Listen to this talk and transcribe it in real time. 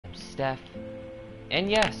death. And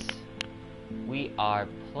yes, we are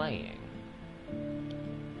playing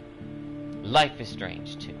Life is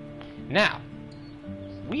Strange 2. Now,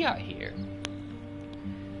 we are here.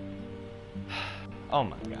 Oh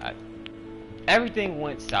my god. Everything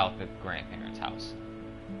went south at the grandparents' house.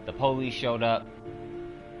 The police showed up.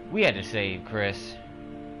 We had to save Chris.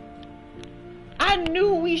 I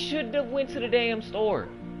knew we shouldn't have went to the damn store.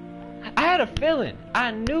 I had a feeling. I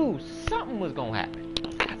knew something was gonna happen.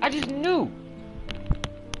 I just knew.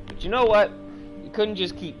 But you know what? We couldn't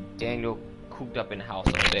just keep Daniel cooped up in the house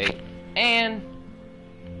all day. And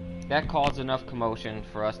that caused enough commotion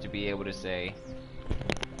for us to be able to say,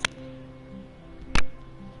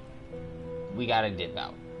 we gotta dip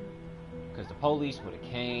out. Because the police would have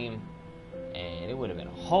came and it would have been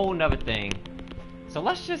a whole nother thing. So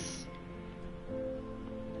let's just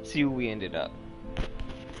see where we ended up.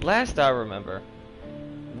 Last I remember,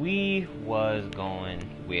 we was going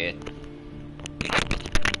with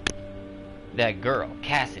that girl,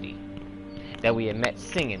 Cassidy, that we had met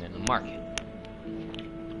singing in the market,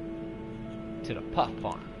 to the Puff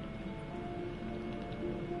Farm.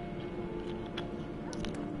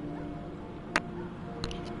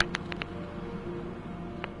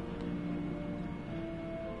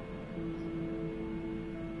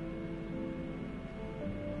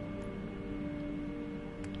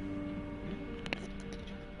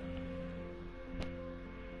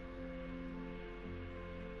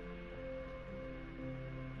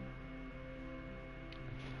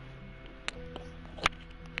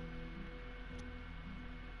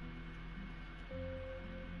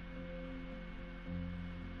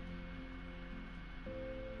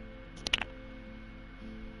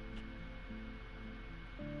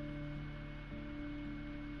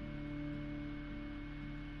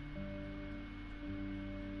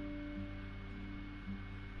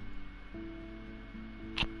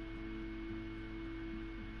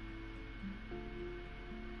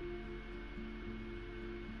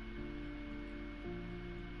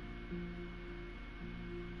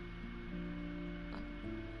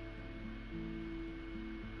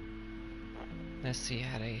 Let's see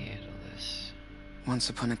how they handle this. Once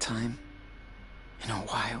upon a time, in a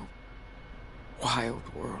wild,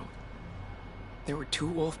 wild world, there were two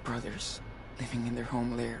wolf brothers living in their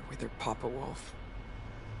home lair with their papa wolf.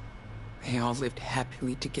 They all lived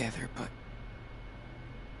happily together, but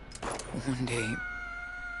one day,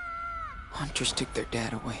 hunters took their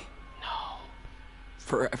dad away. No.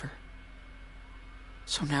 Forever.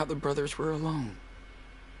 So now the brothers were alone.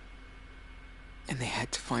 And they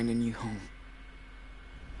had to find a new home.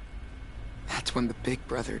 That's when the big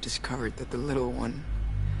brother discovered that the little one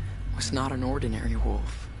was not an ordinary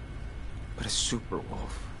wolf, but a super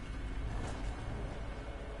wolf.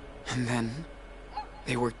 And then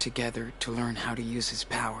they worked together to learn how to use his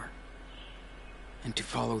power and to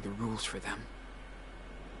follow the rules for them.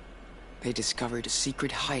 They discovered a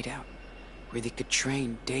secret hideout where they could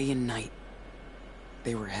train day and night.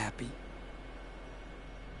 They were happy.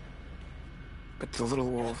 But the little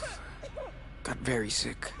wolf got very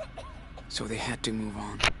sick, so they had to move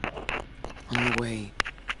on. On the way,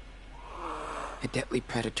 a deadly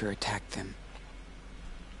predator attacked them.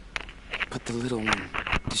 But the little one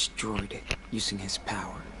destroyed it using his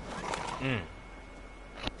power.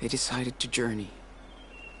 They decided to journey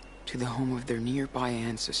to the home of their nearby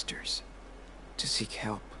ancestors to seek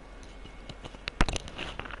help.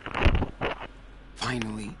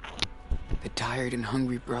 Finally, the tired and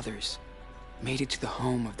hungry brothers made it to the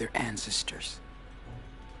home of their ancestors.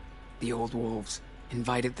 The old wolves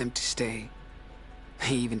invited them to stay.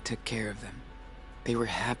 They even took care of them. They were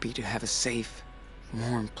happy to have a safe,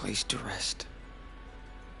 warm place to rest.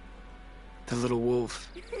 The little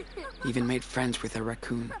wolf even made friends with a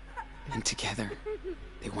raccoon, and together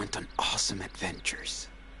they went on awesome adventures.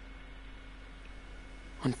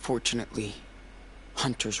 Unfortunately,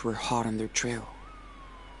 hunters were hot on their trail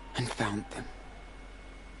and found them.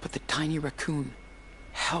 But the tiny raccoon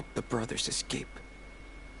helped the brothers escape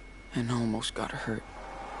and almost got hurt.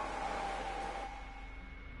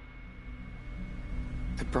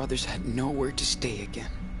 The brothers had nowhere to stay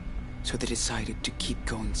again, so they decided to keep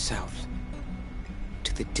going south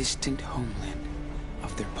to the distant homeland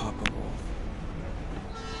of their papa wolf.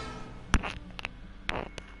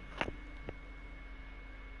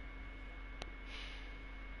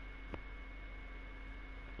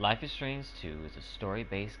 Life is Strange 2 is a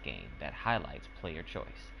story-based game that highlights player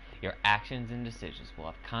choice. Your actions and decisions will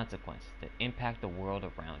have consequences that impact the world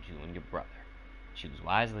around you and your brother. Choose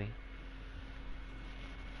wisely.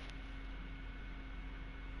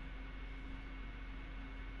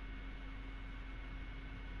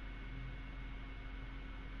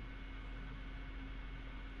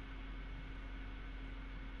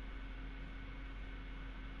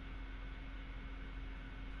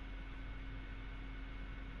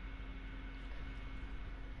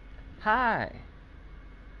 Hi.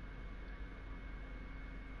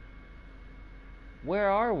 Where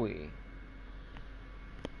are we?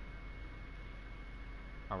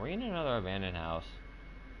 Are we in another abandoned house?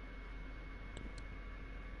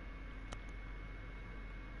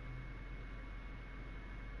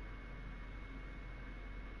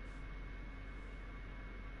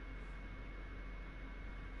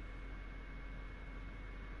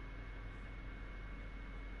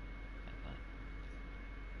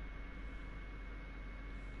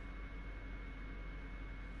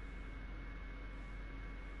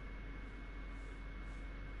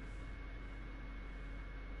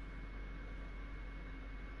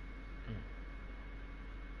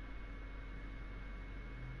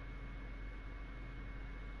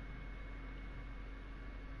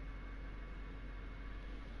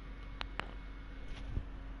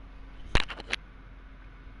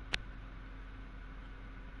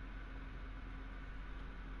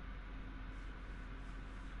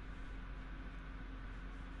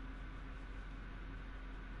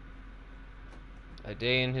 A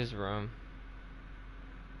day in his room.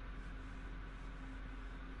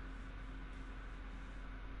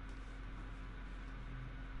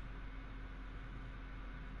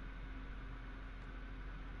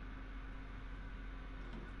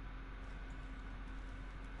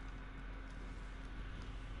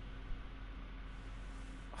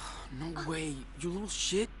 No way, you little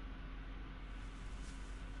shit.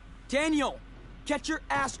 Daniel, get your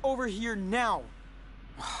ass over here now.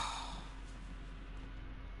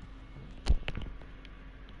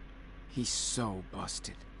 He's so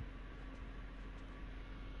busted.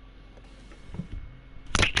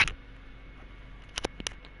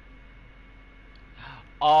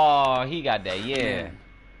 Oh, he got that, yeah. Man,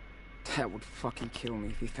 that would fucking kill me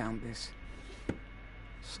if he found this.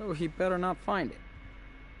 So he better not find it.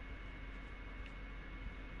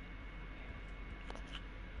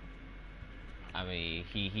 I mean,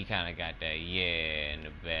 he kind of got that, yeah, in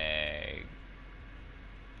the bag.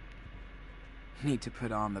 Need to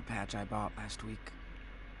put on the patch I bought last week.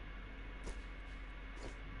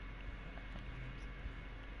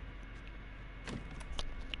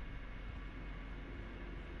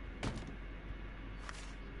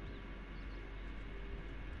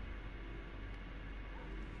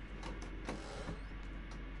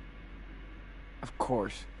 Of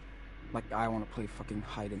course. Like I want to play fucking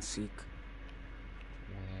hide and seek.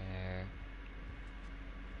 Where?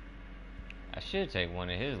 I should take one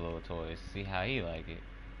of his little toys, see how he like it.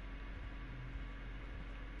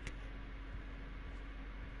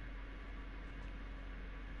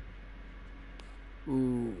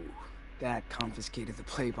 Ooh, Dad confiscated the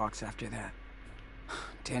play box after that.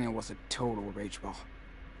 Daniel was a total rage ball.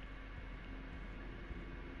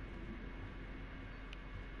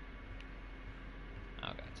 I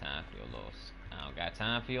don't got time for your little. I don't got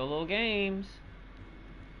time for your little games.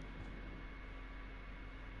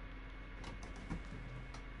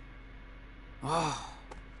 Oh,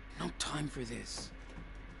 no time for this.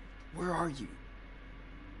 Where are you?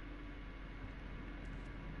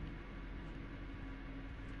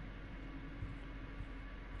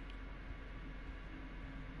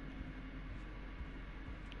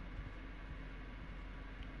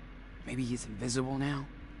 Maybe he's invisible now?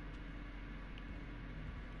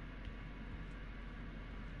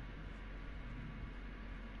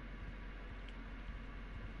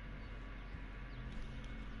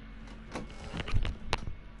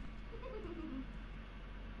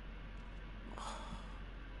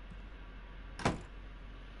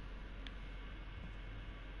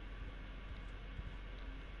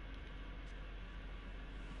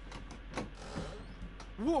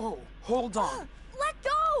 Whoa, hold on. Let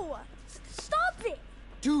go! Stop it!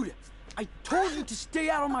 Dude, I told you to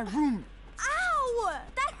stay out of my room. Ow!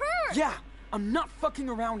 That hurt! Yeah, I'm not fucking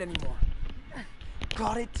around anymore.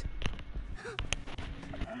 Got it?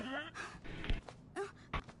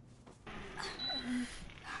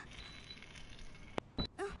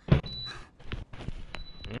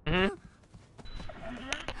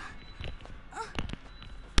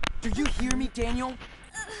 Do you hear me, Daniel?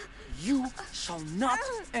 You shall not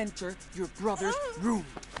enter your brother's room.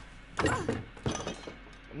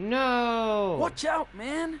 No! Watch out,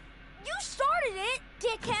 man. You started it,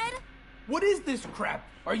 dickhead! What is this crap?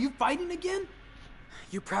 Are you fighting again?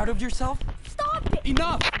 You proud of yourself? Stop it!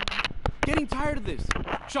 Enough! Getting tired of this.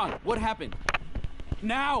 Sean, what happened?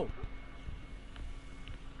 Now!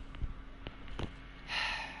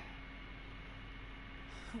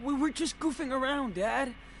 We were just goofing around,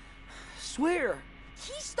 Dad. Swear.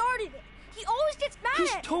 He started it! He always gets mad!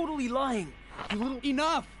 He's totally lying. You little...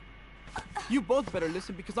 Enough! You both better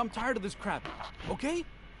listen because I'm tired of this crap, okay?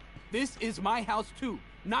 This is my house too,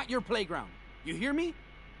 not your playground. You hear me?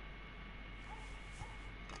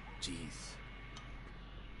 Jeez.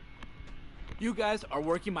 You guys are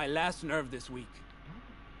working my last nerve this week.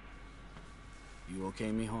 You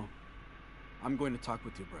okay, mijo? I'm going to talk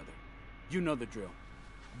with your brother. You know the drill.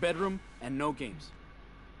 Bedroom and no games.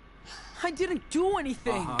 I didn't do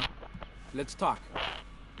anything. Uh-huh. Let's talk.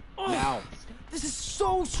 Oh, Now. This is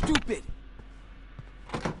so stupid.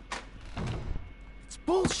 It's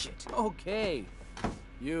bullshit. Okay.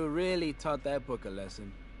 You really taught that book a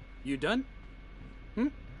lesson. You done?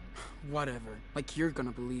 Whatever. Like you're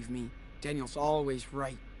gonna believe me. Daniel's always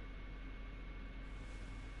right.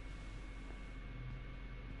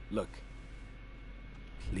 Look.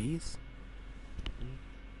 Please?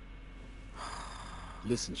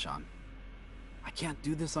 Listen, Sean. I can't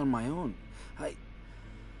do this on my own. I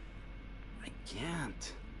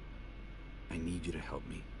can't. I need you to help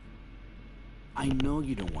me. I know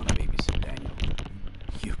you don't want to babysit Daniel.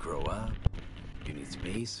 You grow up. You need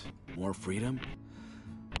space, more freedom.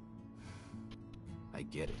 I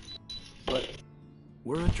get it. But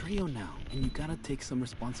we're a trio now, and you gotta take some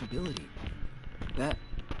responsibility. That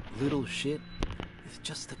little shit is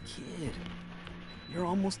just a kid. You're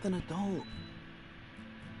almost an adult.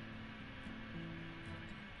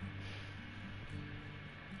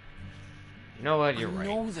 You know what? You're I right.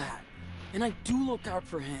 know that. And I do look out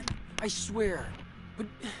for him. I swear. But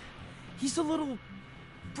he's a little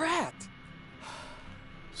brat.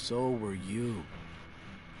 So were you.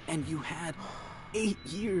 And you had 8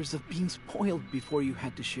 years of being spoiled before you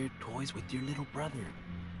had to share toys with your little brother.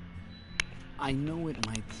 I know it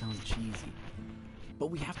might sound cheesy,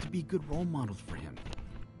 but we have to be good role models for him.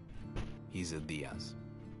 He's a Diaz,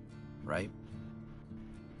 right?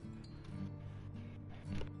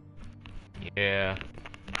 Yeah.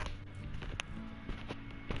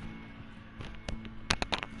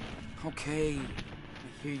 Okay,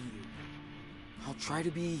 I hear you. I'll try to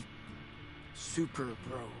be super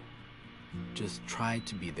bro. Just try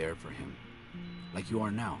to be there for him, like you are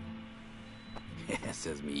now.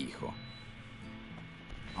 Says mi hijo.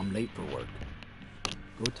 I'm late for work.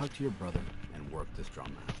 Go talk to your brother and work this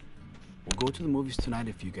drama out. We'll go to the movies tonight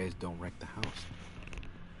if you guys don't wreck the house.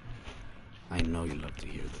 I know you love to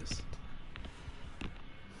hear this.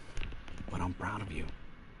 But I'm proud of you.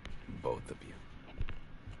 Both of you.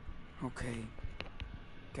 Okay,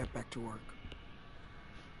 get back to work.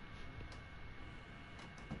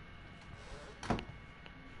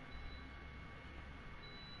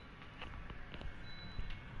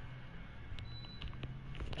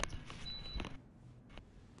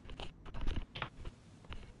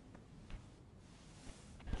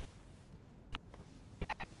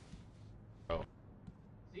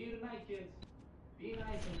 See you tonight, kids. Be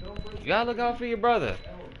nice and don't break. You gotta look out for your brother.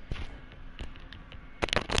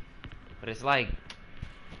 But it's like,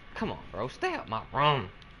 come on, bro, stay out my room.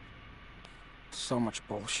 So much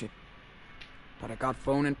bullshit. But I got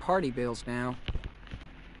phone and party bills now.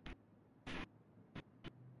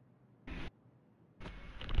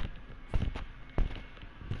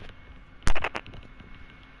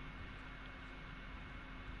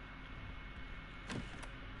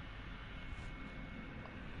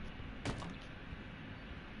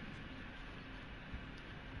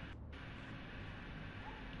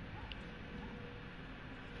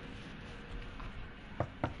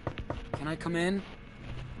 Can I come in?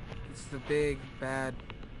 It's the big, bad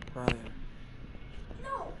brother.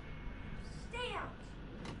 No! Stay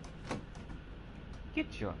out!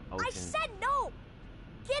 Get your I ocean. said no!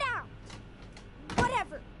 Get out!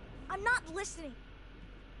 Whatever. I'm not listening.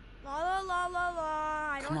 La la la la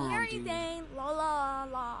la. I Come don't hear on, dude. anything. La la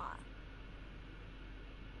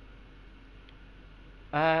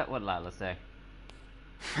la. What'd Lila say?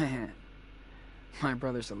 My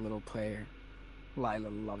brother's a little player. Lila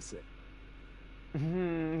loves it.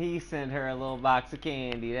 He sent her a little box of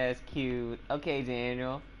candy. That's cute. Okay,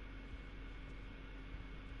 Daniel.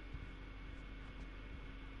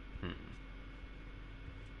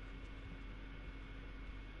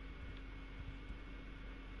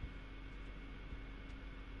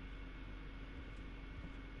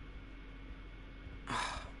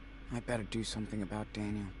 I better do something about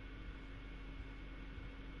Daniel.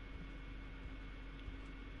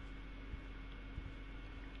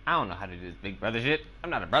 I don't know how to do this big brother shit. I'm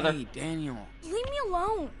not a brother. Hey, Daniel. Leave me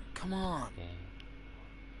alone. Come on. Okay.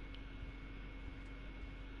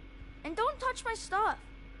 And don't touch my stuff.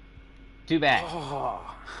 Too bad.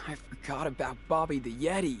 Oh, I forgot about Bobby the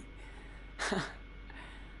Yeti.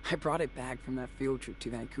 I brought it back from that field trip to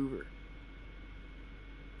Vancouver.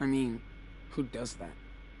 I mean, who does that?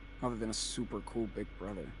 Other than a super cool big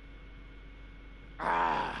brother.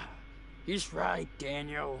 Ah, he's right,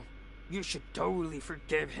 Daniel. You should totally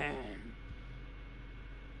forgive him.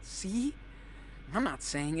 See? I'm not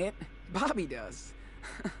saying it. Bobby does.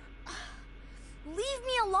 Leave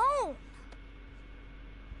me alone!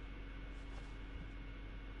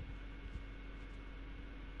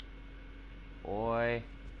 Boy.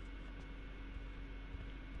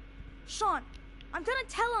 Sean, I'm gonna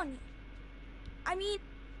tell on you. I mean,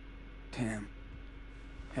 Damn.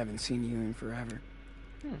 Haven't seen you in forever.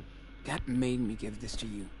 That made me give this to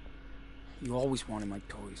you. You always wanted my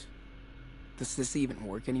toys. Does this even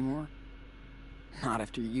work anymore? Not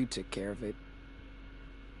after you took care of it.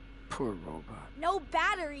 Poor robot. no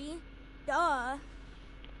battery. Duh.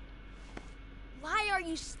 Why are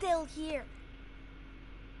you still here?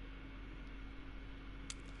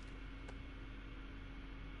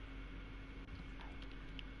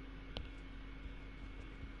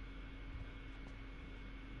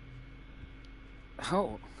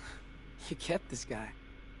 Oh, you kept this guy.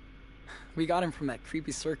 We got him from that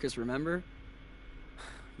creepy circus, remember?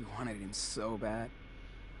 We wanted him so bad.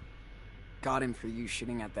 Got him for you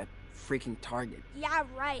shooting at that freaking target. Yeah,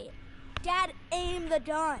 right. Dad aimed the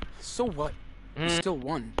gun. So what? You still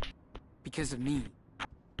won. Because of me.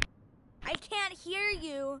 I can't hear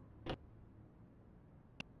you.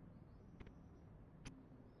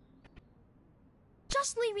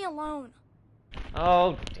 Just leave me alone.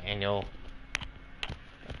 Oh, Daniel.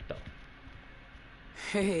 What the?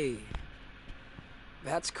 Hey.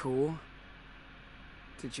 That's cool.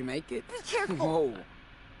 Did you make it? Be careful. Whoa.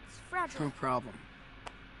 It's fragile. No problem.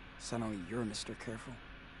 Suddenly you're Mr. Careful.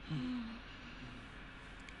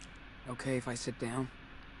 Okay if I sit down?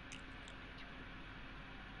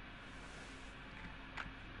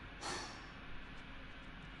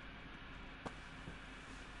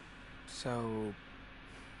 So,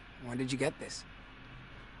 when did you get this?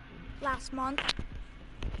 Last month,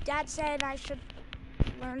 Dad said I should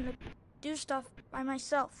learn to do stuff by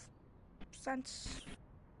myself. Since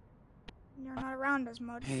you're not around as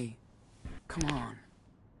much. Hey, come on.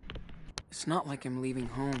 It's not like I'm leaving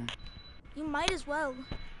home. You might as well.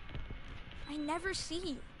 I never see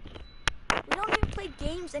you. We don't even play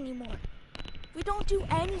games anymore. We don't do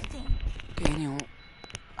anything. Daniel,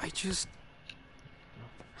 I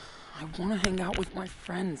want to hang out with my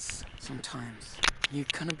friends sometimes. You're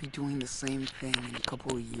gonna be doing the same thing in a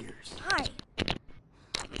couple of years. Hi.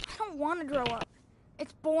 I don't want to grow up.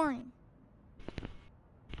 It's boring.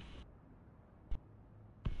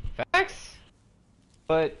 Facts?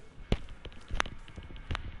 But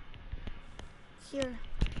Here.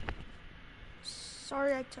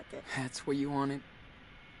 Sorry I took it. That's what you wanted?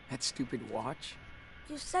 That stupid watch?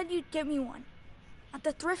 You said you'd give me one. At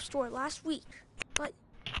the thrift store last week. But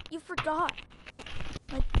you forgot.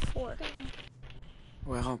 Like before.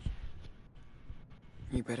 Well,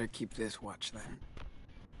 you better keep this watch then.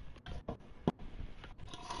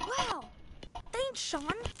 Wow! Thanks,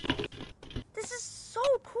 Sean. This is so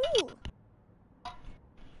cool.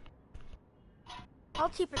 I'll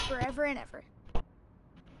keep it forever and ever.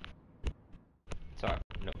 sorry,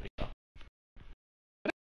 no big deal.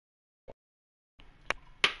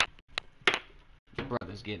 Your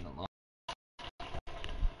brother's getting along.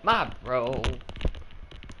 My bro.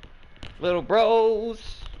 Little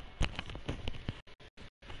bros.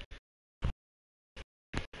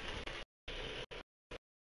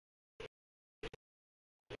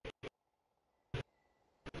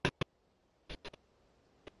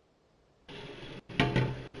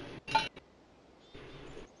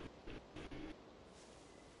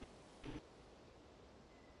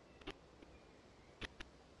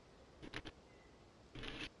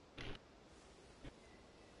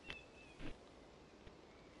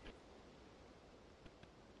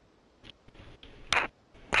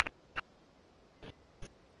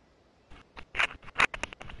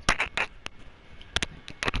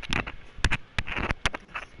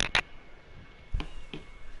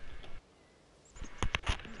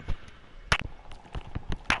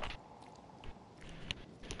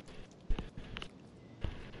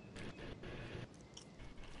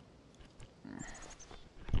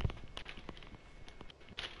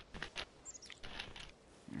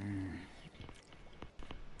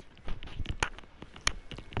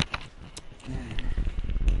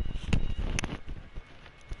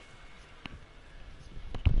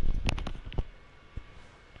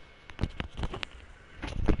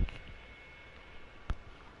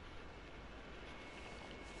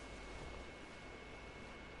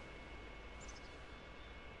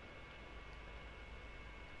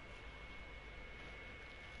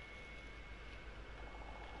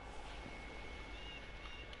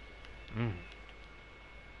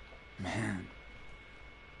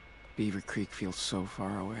 Beaver Creek feels so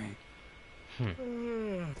far away.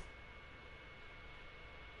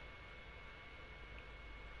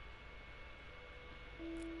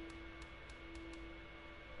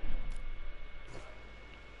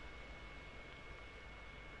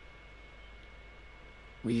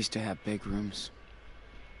 We used to have big rooms.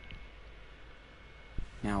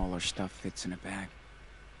 Now all our stuff fits in a bag.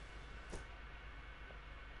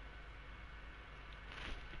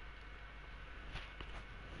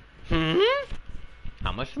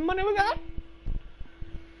 How much money we got?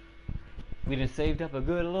 We done saved up a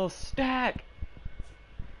good little stack.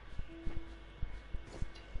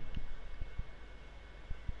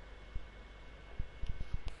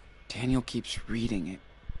 Daniel keeps reading it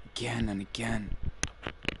again and again.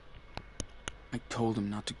 I told him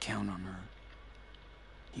not to count on her.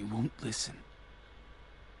 He won't listen.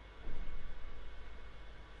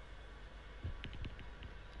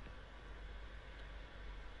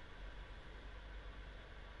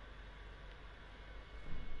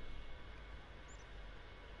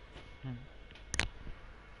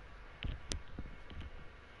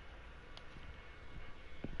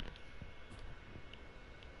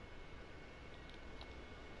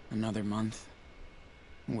 Another month,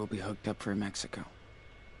 and we'll be hooked up for Mexico.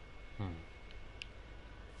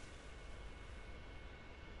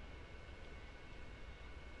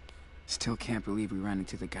 Still can't believe we ran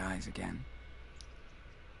into the guys again.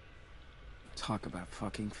 Talk about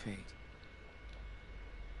fucking fate.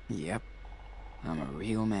 Yep, I'm a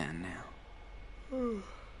real man now.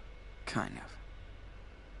 Kind of.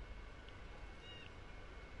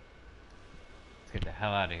 Let's get the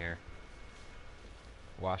hell out of here.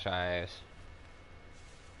 Wash our ass.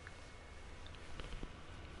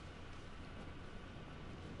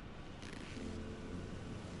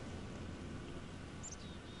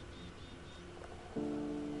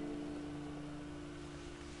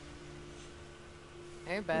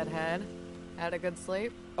 Hey, bedhead. Had a good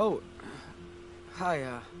sleep? Oh,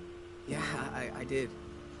 hi, yeah, I did.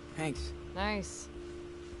 Thanks. Nice.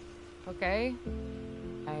 Okay.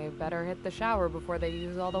 I better hit the shower before they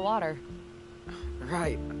use all the water.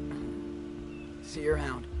 Right. See you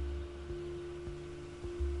around.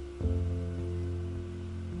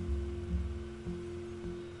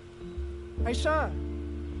 Hey,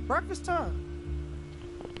 Sean. Breakfast time.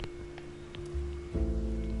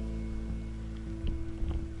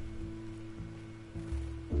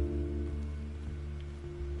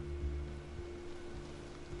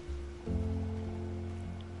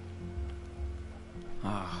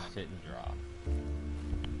 Sit and draw.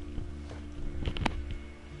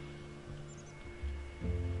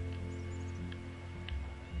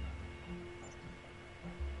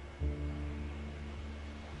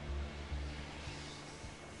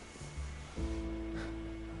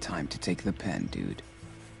 Time to take the pen, dude.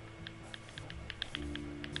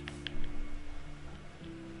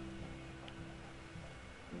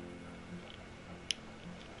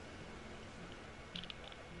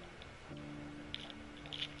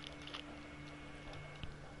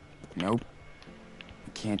 Nope. I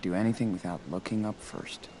can't do anything without looking up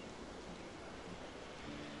first.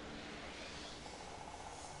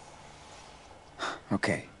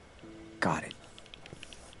 Okay. Got it.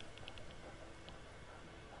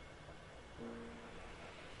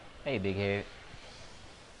 Hey, big head.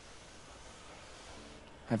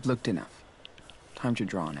 I've looked enough. Time to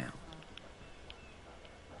draw now.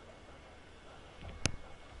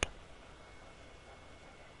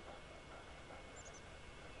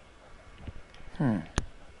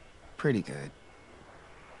 Pretty good.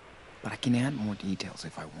 But I can add more details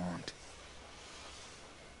if I want.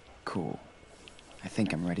 Cool. I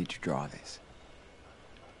think I'm ready to draw this.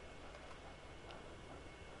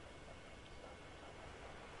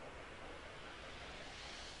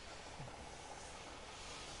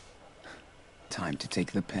 Time to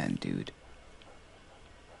take the pen, dude.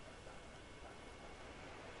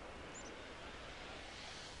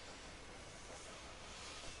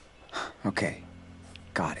 Okay.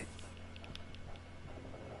 Got it.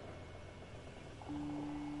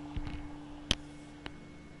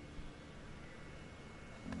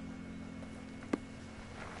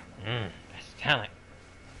 That's talent.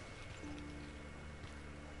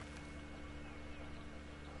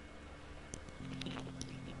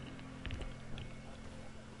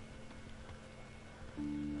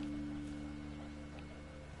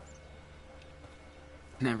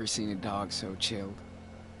 Never seen a dog so chilled.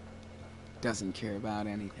 Doesn't care about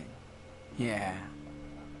anything. Yeah.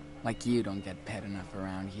 Like you don't get pet enough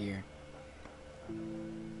around here.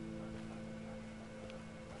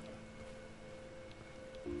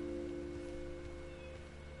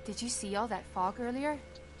 Did you see all that fog earlier?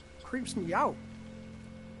 creeps me out.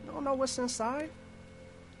 You don't know what's inside?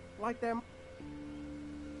 Like that...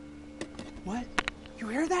 What? You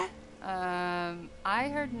hear that? I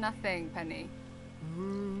heard nothing, Penny.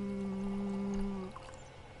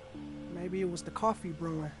 Maybe it was the coffee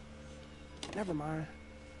brewing. Never mind.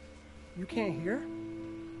 You can't hear?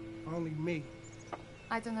 Only me.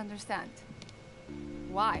 I don't understand.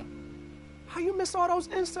 Why? How you miss all those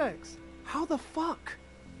insects? How the fuck?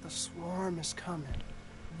 The swarm is coming.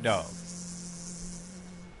 No.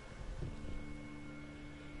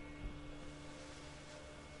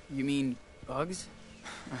 You mean bugs?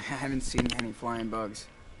 I haven't seen any flying bugs.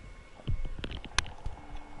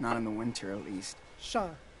 Not in the winter, at least.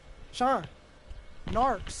 Sean.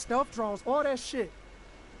 Narcs, stealth drones, all that shit.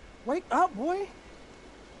 Wake up, boy.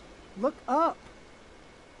 Look up.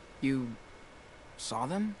 You saw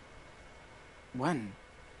them? When?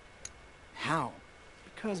 How?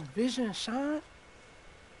 Because Vision, Sean,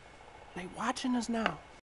 they watching us now.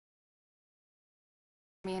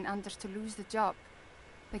 Me and Anders to lose the job.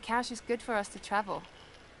 The cash is good for us to travel.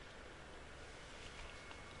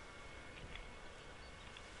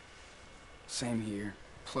 Same here.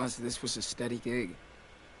 Plus, this was a steady gig.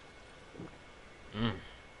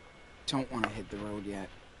 Don't want to hit the road yet.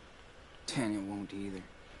 Daniel won't either.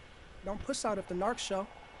 Don't puss out at the narc show.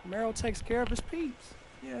 Merrill takes care of his peeps.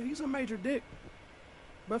 Yeah, he's a major dick.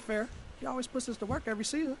 But fair. He always puts us to work every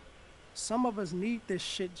season. Some of us need this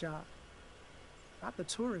shit job. Not the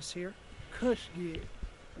tourists here. Cush gig.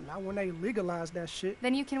 Not when they legalize that shit.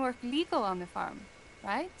 Then you can work legal on the farm,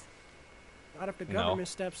 right? Not if the government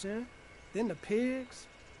steps in. Then the pigs,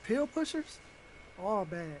 pill pushers, all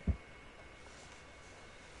bad.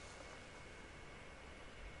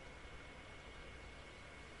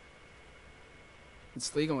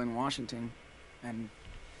 It's legal in Washington, and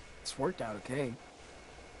it's worked out okay.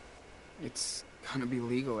 It's gonna be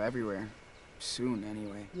legal everywhere. Soon,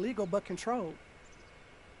 anyway. Legal but controlled.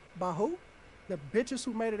 By who? The bitches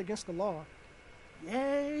who made it against the law.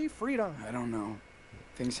 Yay, freedom. I don't know.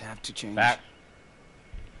 Things have to change. Back.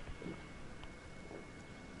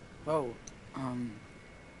 Oh,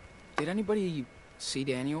 did anybody see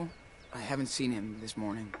Daniel? I haven't seen him this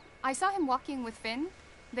morning. I saw him walking with Finn.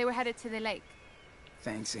 They were headed to the lake.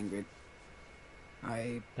 Thanks, Ingrid.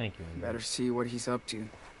 Thank you, Ingrid. Better see what he's up to.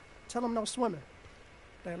 Tell him no swimming.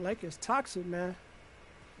 That lake is toxic, man.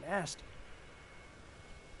 Nasty.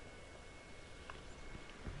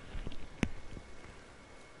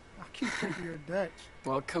 I keep thinking you're Dutch.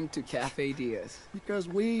 Welcome to Cafe Diaz. Because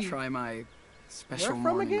we... Try my special Where from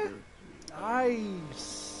morning again? brew.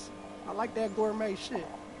 Nice. I like that gourmet shit.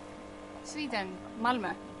 Sweden,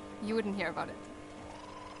 Malmö. You wouldn't hear about it.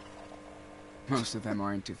 Most of them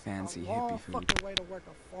are into fancy A long hippie food. fucking way to work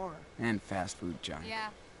a farm. And fast food junk. Yeah.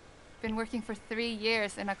 Been working for 3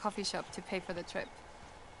 years in a coffee shop to pay for the trip.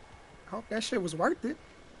 Hope that shit was worth it.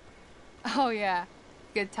 Oh yeah.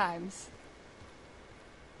 Good times.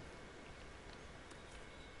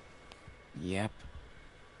 Yep.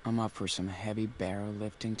 I'm up for some heavy barrel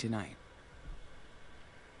lifting tonight.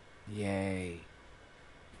 Yay.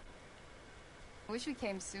 I wish we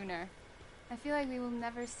came sooner. I feel like we will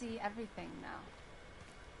never see everything now.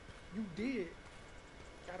 You did.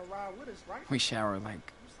 Gotta ride with us, right? We shower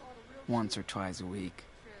like once or twice a week.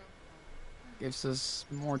 Gives us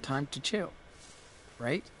more time to chill.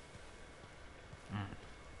 Right?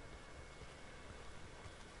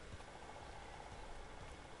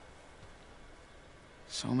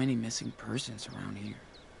 So many missing persons around here.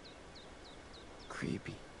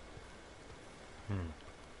 Creepy.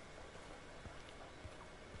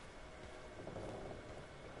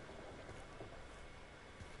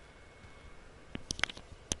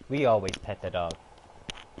 We always pet the dog.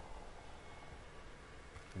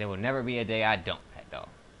 There will never be a day I don't pet dog.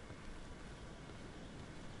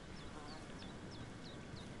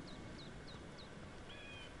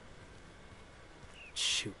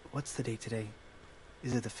 Shoot, what's the date today?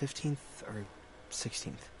 Is it the 15th or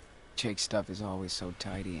 16th? Jake's stuff is always so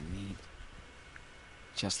tidy and neat.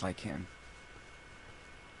 Just like him.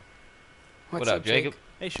 What's What up, Jacob?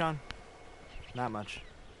 Hey, Sean. Not much.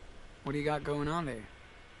 What do you got going on there?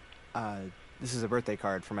 This is a birthday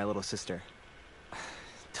card for my little sister.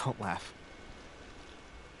 Don't laugh.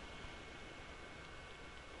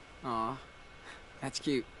 Aw, that's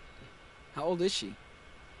cute. How old is she?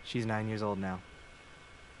 She's 9 years old now.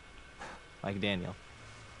 Like Daniel.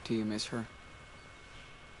 Do you miss her?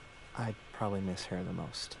 I'd probably miss her the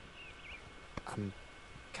most. I'm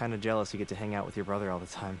kind of jealous you get to hang out with your brother all the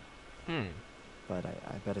time. But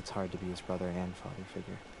I bet it's hard to be his brother and father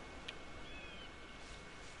figure.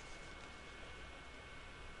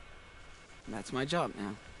 That's my job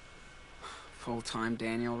now. Full-time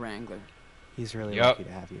Daniel Wrangler. He's really Yup. lucky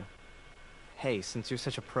to have you. Hey, since you're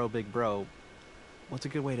such a pro big bro, what's a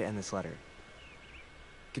good way to end this letter?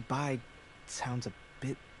 Goodbye sounds a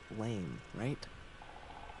bit lame, right?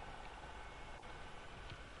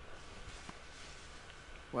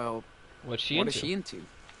 Well, What's she what into? is she into?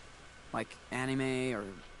 Like anime or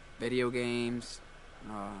video games?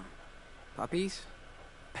 Puppies?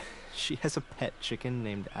 She has a pet chicken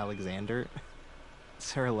named Alexander.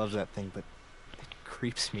 Sarah loves that thing, but it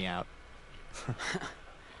creeps me out.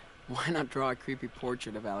 Why not draw a creepy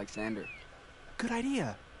portrait of Alexander? Good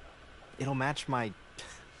idea. It'll match my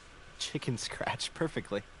chicken scratch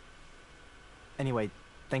perfectly. Anyway,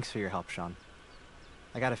 thanks for your help, Sean.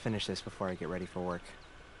 I gotta finish this before I get ready for work.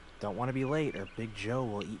 Don't want to be late or Big Joe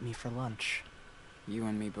will eat me for lunch. You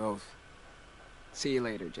and me both. See you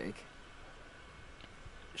later, Jake.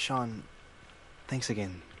 Sean, thanks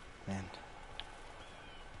again, man.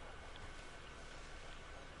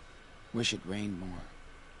 Wish it rained more.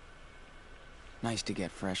 Nice to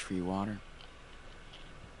get fresh free water.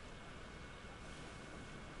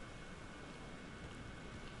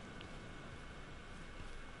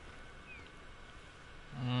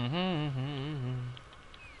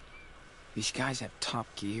 These guys have top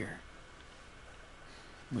gear.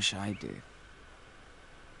 Wish I did.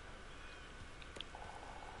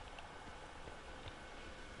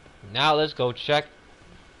 Now let's go check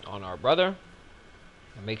on our brother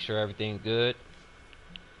and make sure everything's good.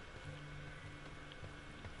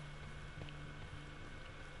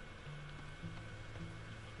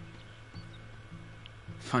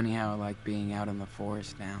 Funny how I like being out in the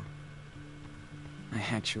forest now. I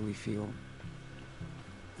actually feel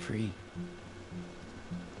free.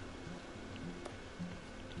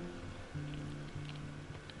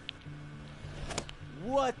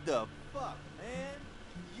 What the fuck, man?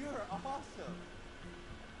 You're awesome.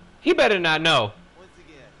 He better not know. Once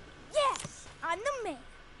again. Yes, I'm the man.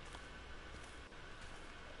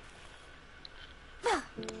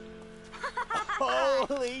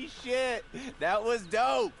 Holy shit! That was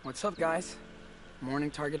dope! What's up, guys? Morning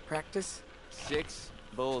target practice? 6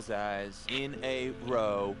 bullseyes in a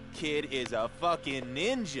row. Kid is a fucking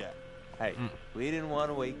ninja. Hey, we didn't want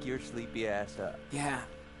to wake your sleepy ass up. Yeah,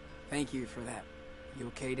 thank you for that. You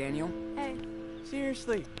okay, Daniel? Hey,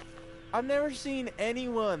 Seriously, I've never seen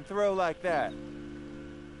anyone throw like that.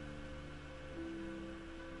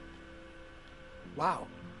 Wow.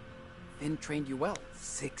 Finn trained you well.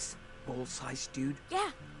 6 bullseyes, dude.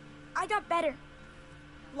 yeah, I got better.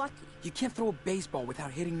 Lucky. You can't throw a baseball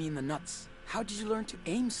without hitting me in the nuts. How did you learn to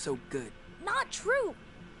aim so good? Not true,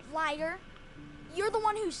 liar. You're the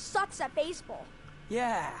one who sucks at baseball.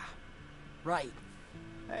 Yeah, right.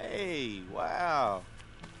 Hey, wow.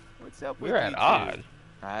 What's up with We're you at two? odds.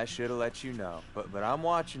 I should have let you know, but I'm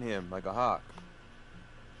watching him like a hawk.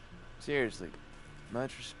 Seriously,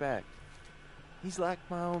 much respect. He's like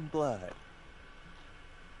my own blood.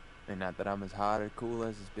 And not that I'm as hot or cool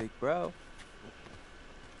as his big bro.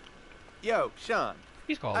 Yo, Sean.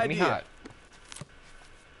 He's calling me Idea. hot.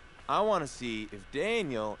 I want to see if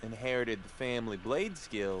Daniel inherited the family blade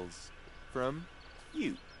skills from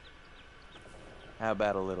you. How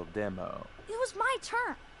about a little demo? It was my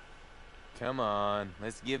turn. Come on,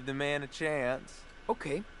 let's give the man a chance.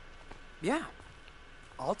 Okay. Yeah.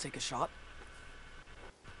 I'll take a shot.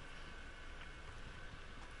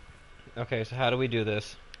 Okay, so how do we do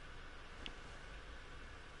this?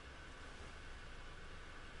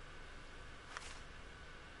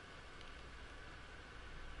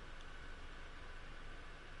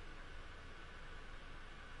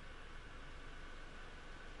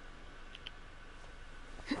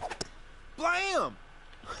 Blam!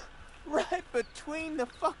 Right between the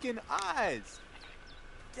fucking eyes.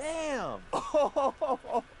 Damn.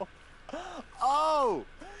 Oh!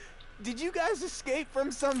 Did you guys escape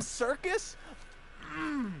from some circus?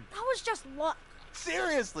 That was just luck.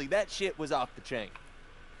 Seriously, that shit was off the chain.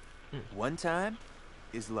 One time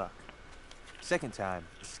is luck. Second time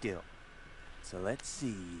is skill. So let's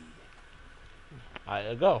see.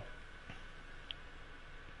 I go.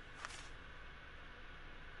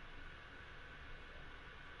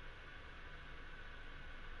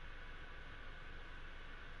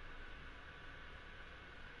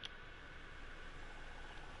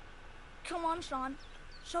 Come on, Sean.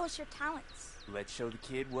 Show us your talents. Let's show the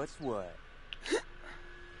kid what's what.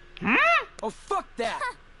 Oh, fuck that!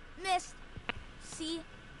 Missed. See?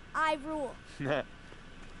 I rule.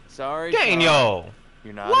 Sorry, Sean. Daniel!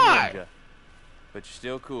 You're not Why? a ninja. But you're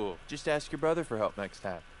still cool. Just ask your brother for help next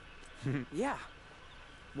time. Yeah.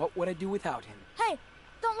 What would I do without him? Hey,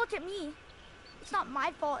 don't look at me. It's not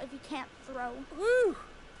my fault if you can't throw. Woo!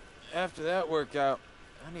 after that workout,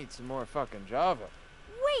 I need some more fucking Java.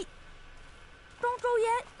 Wait! Don't go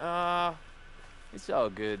yet. It's all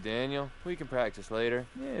good, Daniel. We can practice later,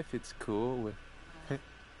 if it's cool with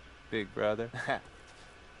Big Brother.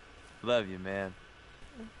 Love you, man.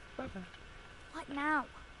 Bye-bye. What now?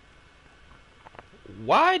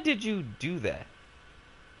 Why did you do that?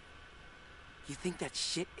 You think that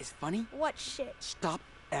shit is funny? What shit? Stop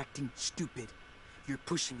acting stupid. You're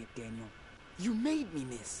pushing it, Daniel. You made me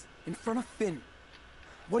miss. In front of Finn.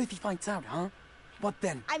 What if he finds out, huh? What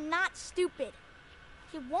then? I'm not stupid.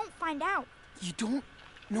 He won't find out. You don't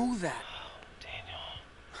know that. Oh, Daniel.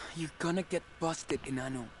 You're gonna get busted,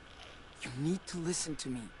 Enano. You need to listen to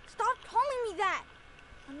me. Stop calling me that.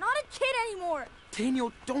 I'm not a kid anymore.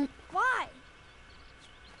 Daniel, don't... Why?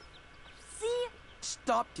 See?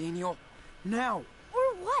 Stop, Daniel. Now.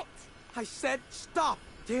 Or what? I said stop,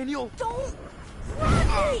 Daniel. Don't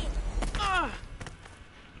grab me!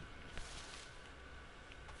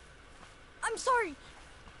 I'm sorry.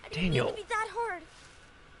 I didn't mean Daniel. to be that hard.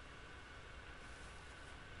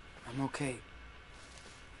 I'm okay.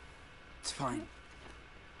 It's fine.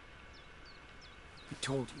 I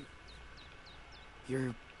told you.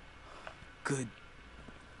 You're good.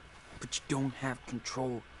 But you don't have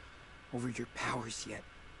control over your powers yet.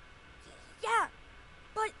 Yeah,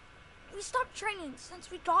 but we stopped training since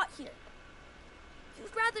we got here.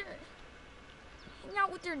 You'd rather hang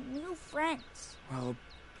out with your new friends. Well,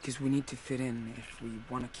 because we need to fit in if we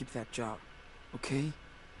want to keep that job, okay?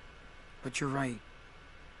 But you're right.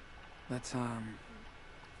 Let's,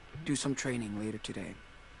 do some training later today.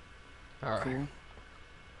 Alright. Cool?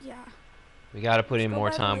 Yeah. We gotta put in Go more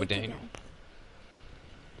by the time with lake Daniel. again.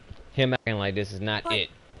 Him acting like this is not But, it.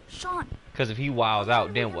 Sean, Because if he wilds how long out,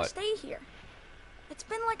 are we then gonna what? Stay here. It's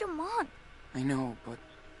been like a month. I know, but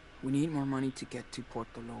we need more money to get to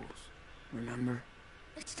Puerto Los. Remember?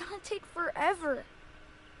 It's gonna take forever.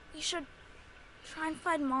 We should try and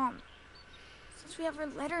find Mom. Since we have her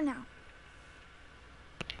letter now.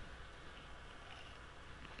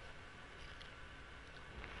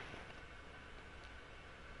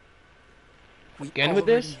 We Again with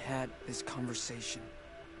already this? had this conversation.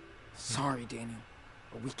 Sorry, Daniel,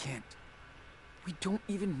 but we can't. We don't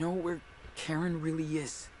even know where Karen really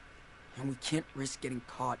is. And we can't risk getting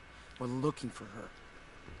caught while looking for her.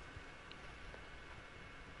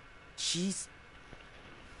 She's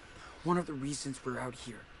one of the reasons we're out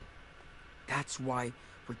here. That's why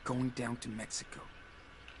we're going down to Mexico.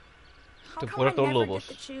 How To come I Puerto never Lobos.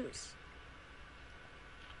 get to choose?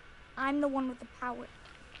 I'm the one with the power.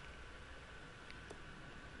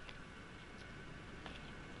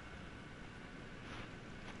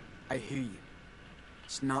 I hear you.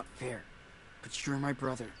 It's not fair, but you're my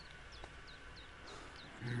brother.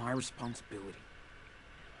 And my responsibility.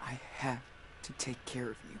 I have to take care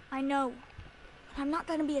of you. I know, but I'm not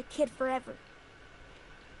gonna be a kid forever.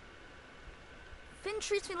 Finn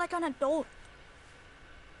treats me like an adult.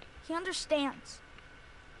 He understands.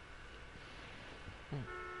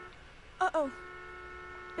 Uh-oh.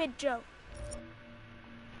 Big Joe.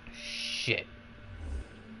 Shit.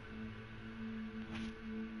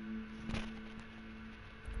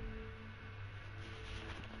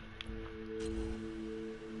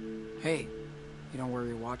 Hey, you don't wear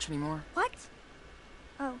your watch anymore? What?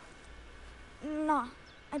 Oh. Nah,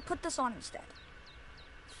 I put this on instead.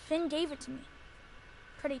 Finn gave it to me.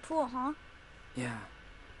 Pretty cool, huh? Yeah,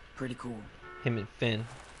 pretty cool. Him and Finn.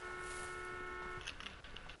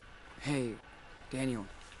 Hey, Daniel,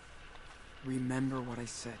 remember what I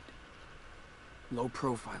said. Low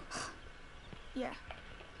profile. Yeah.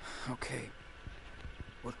 Okay,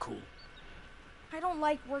 we're cool. I don't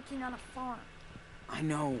like working on a farm. I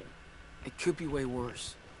know, it could be way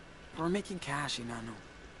worse. We're making cash, Inanno.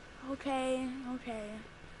 Okay.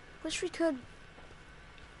 Wish we could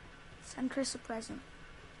send Chris a present.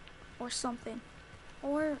 Or something.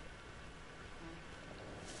 Or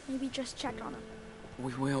maybe just check on him.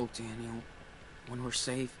 We will, Daniel, when we're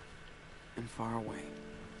safe and far away.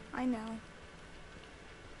 I know.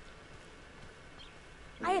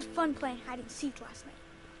 I had fun playing hide and seek last night.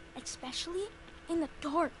 Especially in the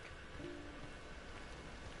dark.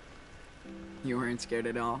 You weren't scared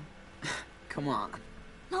at all? Come on.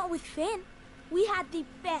 Not with Finn. We had the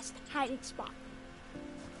best hiding spot.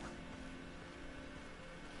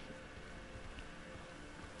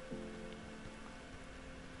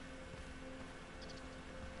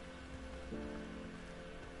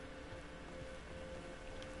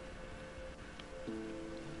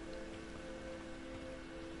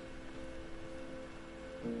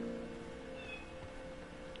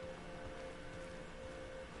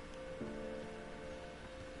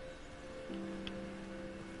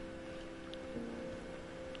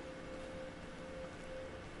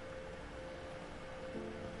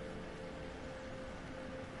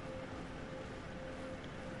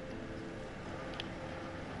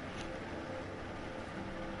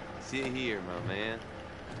 Sit here, my man.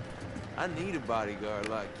 I need a bodyguard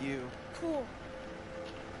like you. Cool.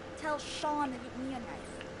 Tell Sean to get me a knife.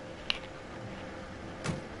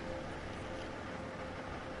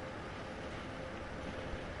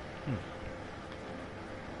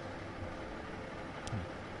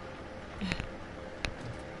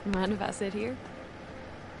 Mind if I sit here?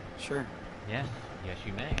 Sure. Yes, yes,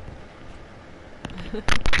 you may.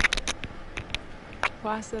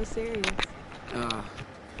 Why so serious?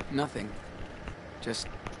 Nothing. Just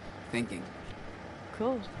thinking.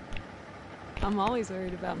 Cool. I'm always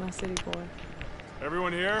worried about my city boy.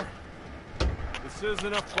 Everyone here? This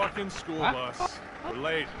isn't a fucking school bus. We're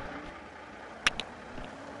late.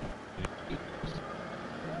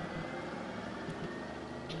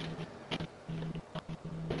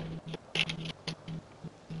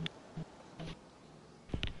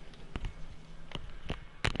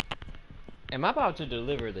 Am I about to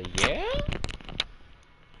deliver the yeah?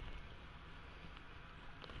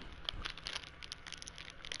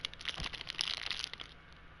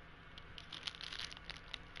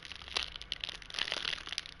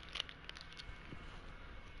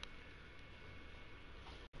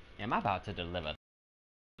 Am I about to deliver?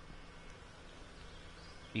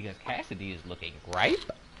 Because Cassidy is looking ripe.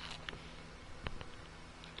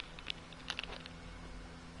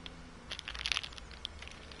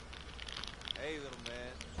 Hey, little man.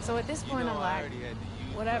 So at this point, I'm like,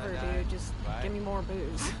 whatever, dude, just give me more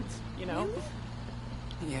booze. You know?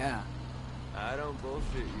 Yeah. I don't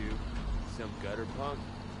bullshit you. Some gutter punk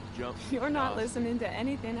jump. You're not listening to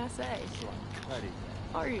anything I say. Cutty.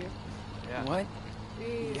 Are you? Yeah. What?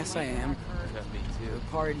 Yes, I am. Cut me too. The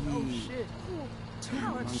party. Oh shit. Too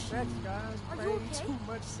much sex, guys. Are you Way okay? too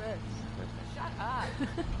much sex. Shut up.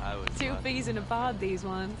 I was 2 lucky. peas in a pod, these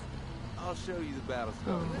ones. I'll show you the battle Oh.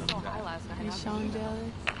 scar. It was so high last night. Is Sean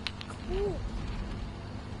jealous? Cool.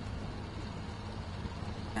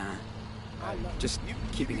 Nah. Just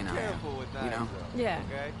keeping an eye Careful out. with You knives, know? though, Yeah.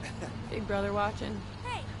 okay? Big brother watching.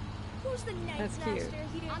 Hey, who's the night That's master cute. here?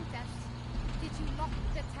 Did you lock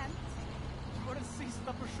the tent?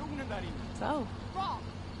 So, Wrong.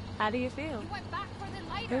 how do you feel? You went back for the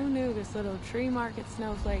lighter. Who knew this little tree market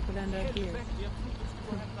snowflake would end up here?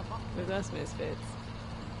 With us misfits.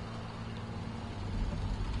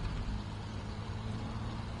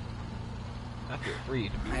 I feel free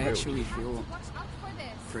to be I rude. actually You have feel to watch out for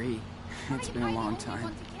this. free. Try It's to been a find the long only time.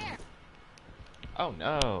 one to care. Oh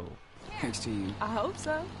no. Thanks to you. I hope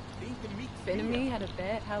so. Finn and me had a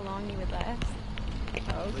bet how long you would last.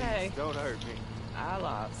 Okay, Please, don't hurt me. I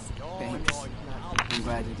lost. Thanks. I'm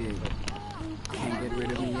glad you did. Can't get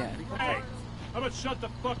rid of me yet. Hey, how about shut the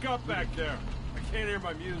fuck up back there? I can't hear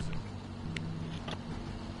my music.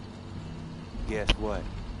 Guess what?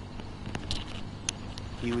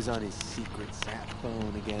 He was on his secret sat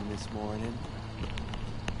phone again this morning.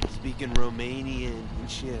 Speaking Romanian and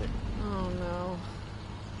shit. Oh no.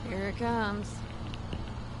 Here it comes.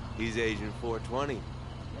 He's Agent 420.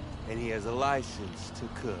 And he has a license to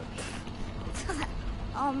cook.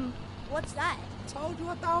 What's that? Told you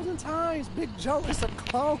 1,000 times, Big Joe is a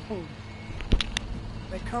clone.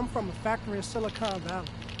 They come from a factory in Silicon Valley.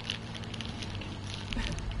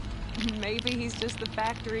 Maybe he's just the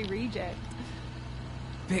factory reject.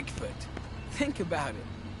 Bigfoot. Think about it.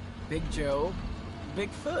 Big Joe,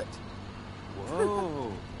 Bigfoot.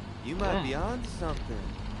 Whoa, you might be onto something.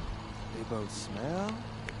 They both smell.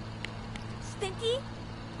 Stinky?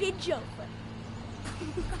 Big Joe.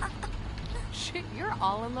 Shit, you're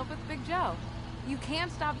all in love with Big Joe. You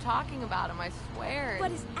can't stop talking about him, I swear.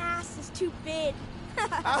 But his ass is too big.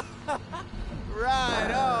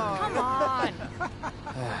 Right on. Come on.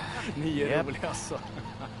 Yep.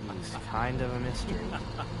 He's kind of a mystery.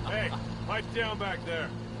 Hey, pipe down back there.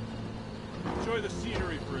 Enjoy the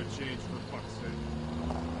scenery for a change, for fuck's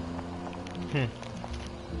sake.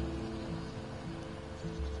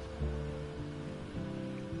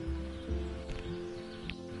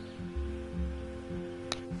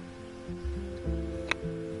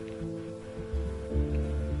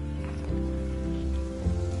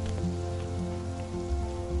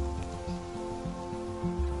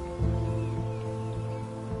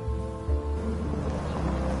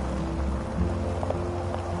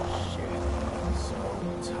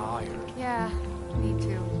 So tired. Yeah, me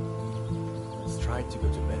too. Let's try to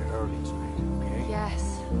go to bed early tonight, okay?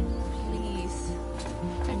 Yes, please.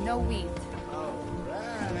 And no weed.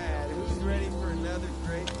 Alright, who's ready for another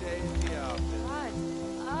great day in the office?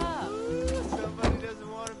 Shut up. Somebody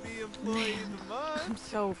doesn't want to be employee of the month. I'm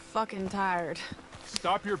so fucking tired.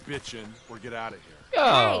 Stop your bitching or get out of here.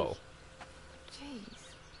 Yo. Jeez.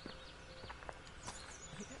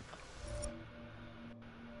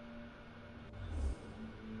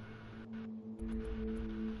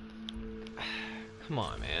 Come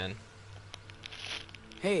on, man.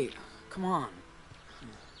 Hey, come on.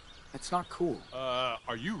 That's not cool.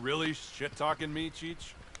 Are you really shit-talking me,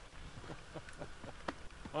 Cheech?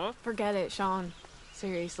 Huh? Forget it, Sean.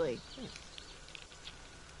 Seriously.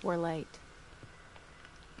 We're late.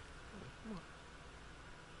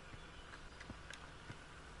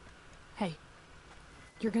 Hey,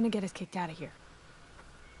 you're gonna get us kicked out of here.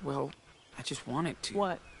 Well, I just wanted to.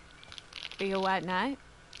 What? Be a white knight?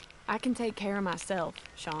 I can take care of myself,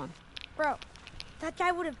 Sean. Bro, that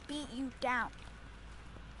guy would have beat you down.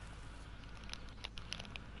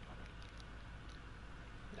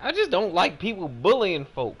 I just don't like people bullying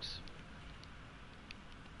folks.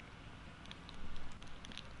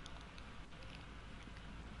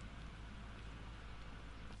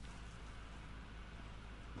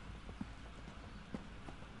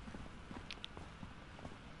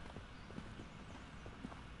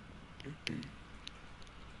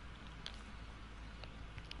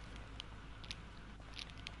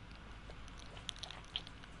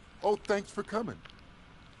 Oh, thanks for coming.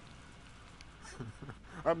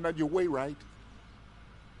 I'm not your way, right?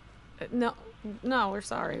 No, we're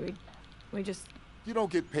sorry. We just... You don't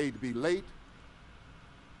get paid to be late.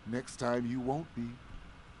 Next time you won't be.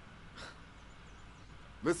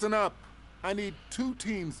 Listen up. I need 2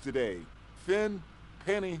 teams today. Finn,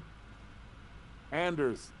 Penny,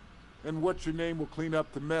 Anders, and what's your name will clean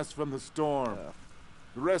up the mess from the storm.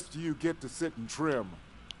 The rest of you get to sit and trim.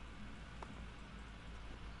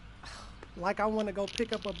 Like I want to go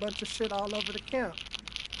pick up a bunch of shit all over the camp.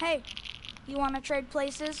 Hey, you want to trade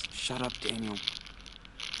places? Shut up, Daniel.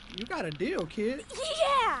 You got a deal, kid.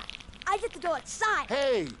 Yeah! I get to go outside.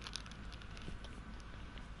 Hey!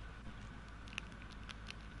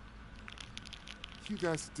 You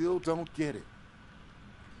guys still don't get it.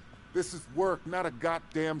 This is work, not a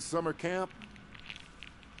goddamn summer camp.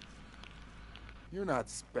 You're not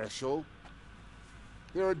special.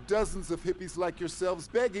 There are dozens of hippies like yourselves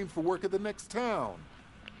begging for work in the next town.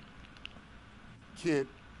 Kid,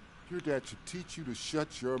 your dad should teach you to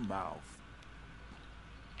shut your mouth.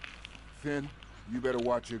 Finn, you better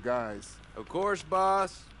watch your guys. Of course,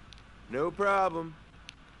 boss. No problem.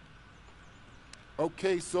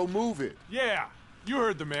 Okay, so move it. Yeah, you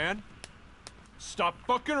heard the man. Stop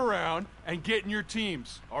fucking around and get in your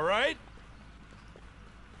teams, all right?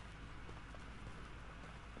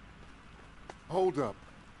 Hold up.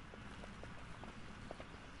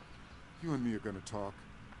 You and me are gonna talk.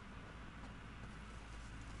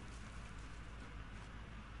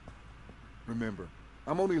 Remember,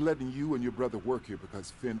 I'm only letting you and your brother work here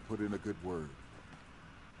because Finn put in a good word.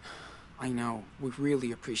 I know. We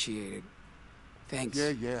really appreciate it. Thanks.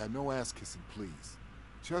 Yeah, no ass kissing, please.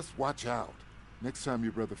 Just watch out. Next time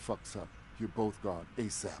your brother fucks up, you're both gone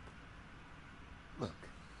ASAP. Look,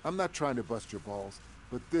 I'm not trying to bust your balls,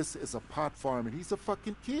 but this is a pot farm and he's a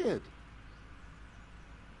fucking kid.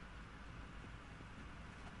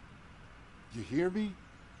 You hear me?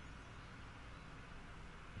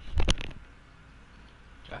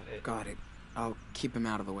 Got it. I'll keep him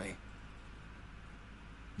out of the way.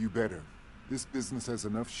 You better. This business has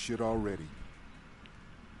enough shit already.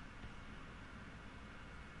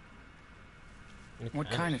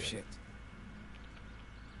 What kind of shit?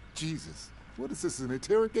 Jesus, what is this, an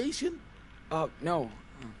interrogation? No.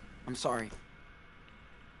 I'm sorry.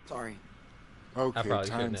 Sorry. Okay,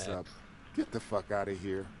 time's up. Get the fuck out of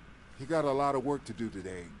here. You got a lot of work to do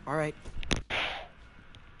today. All right.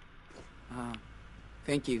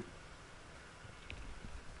 Thank you.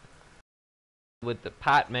 With the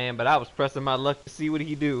pot man, but I was pressing my luck to see what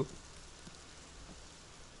he do.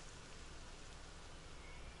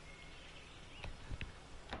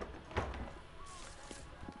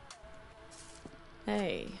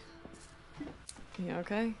 Hey. You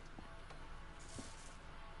okay?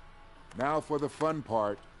 Now for the fun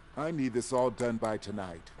part. I need this all done by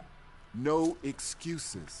tonight. No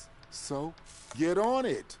excuses. So, get on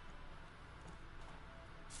it.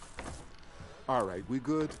 All right, we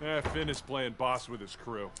good? Finn is playing boss with his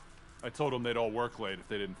crew. I told him they'd all work late if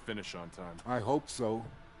they didn't finish on time. I hope so.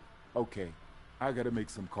 Okay, I gotta make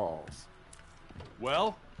some calls.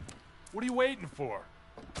 Well, what are you waiting for?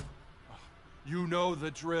 You know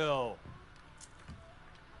the drill.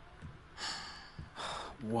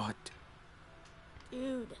 What?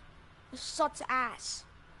 Dude, this sucks ass.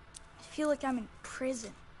 I feel like I'm in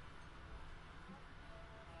prison.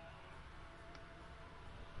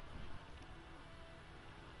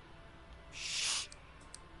 Shh.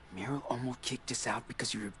 Meryl almost kicked us out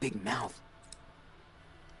because of your big mouth.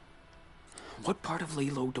 What part of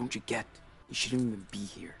Lalo don't you get? You shouldn't even be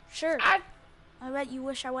here. Sure. I bet you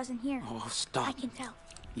wish I wasn't here. Oh, stop. I can tell.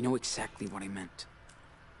 You know exactly what I meant.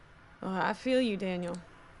 Oh, I feel you, Daniel.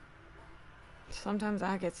 Sometimes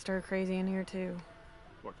I get stir crazy in here too.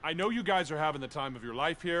 Look, I know you guys are having the time of your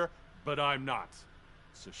life here, but I'm not.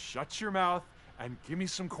 So shut your mouth and give me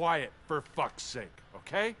some quiet, for fuck's sake,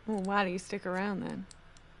 okay? Well, why do you stick around then?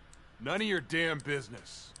 None of your damn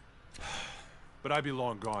business. But I'd be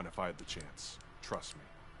long gone if I had the chance. Trust me.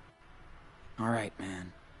 All right,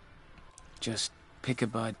 man. Just pick a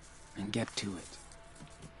bud and get to it.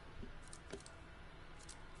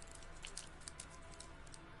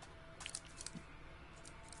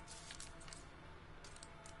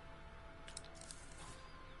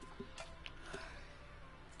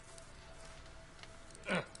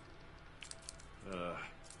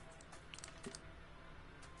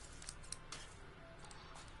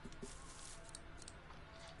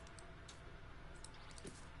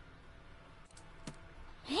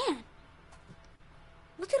 Man,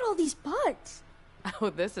 look at all these buds. Oh,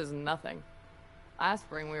 this is nothing. Last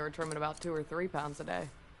spring we were trimming about 2 or 3 pounds a day.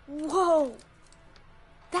 Whoa,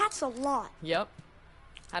 that's a lot. Yep.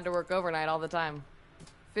 Had to work overnight all the time.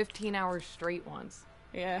 15 hours straight once.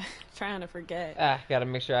 Yeah, trying to forget. Gotta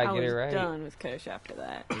make sure I get it right. I was done with Kush after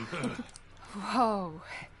that. Whoa,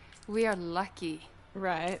 we are lucky.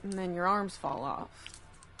 Right, and then your arms fall off.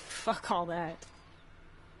 Fuck all that.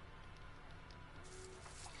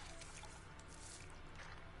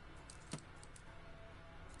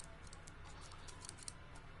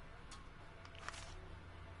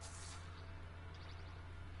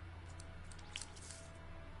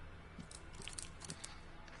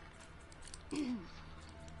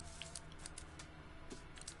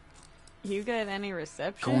 You get any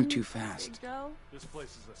reception? Going too fast. Big Joe? This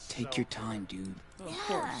place is a Take your time, dude. Of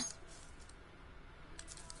course.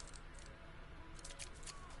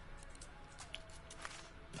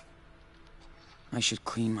 I should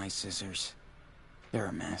clean my scissors. They're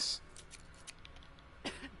a mess.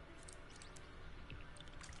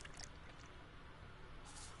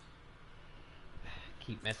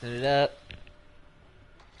 Keep messing it up.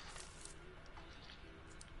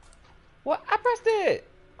 What? I pressed it!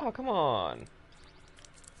 Oh, come on.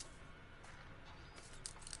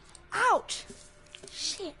 Ouch!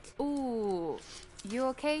 Shit. Ooh, you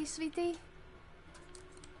okay, sweetie?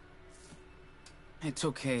 It's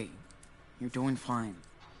okay. You're doing fine.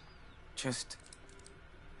 Just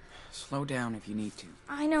slow down if you need to.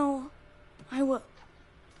 I know. I will.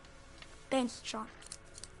 Thanks, Sean.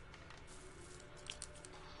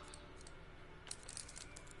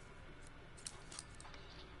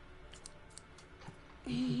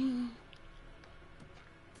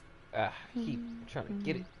 I keep trying to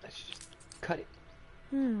get it. Let's just cut it.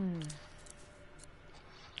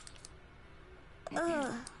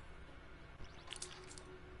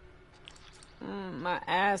 My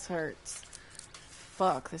ass hurts.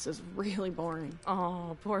 Fuck, this is really boring.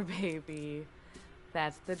 Oh, poor baby.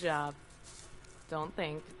 That's the job. Don't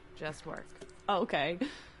think, just work. Okay.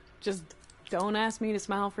 Just don't ask me to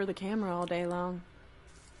smile for the camera all day long.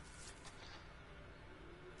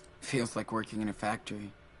 Feels like working in a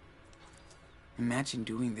factory. Imagine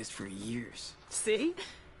doing this for years. See?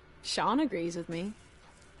 Sean agrees with me.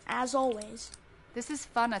 As always. This is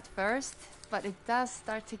fun at first, but it does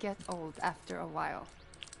start to get old after a while.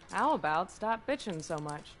 How about stop bitching so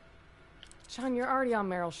much? Sean, you're already on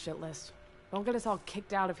Meryl's shit list. Don't get us all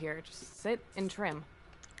kicked out of here. Just sit and trim.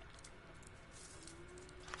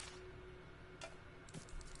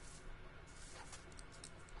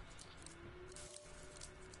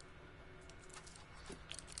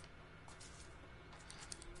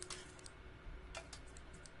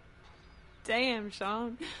 Damn,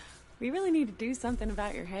 Sean. We really need to do something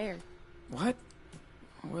about your hair. What?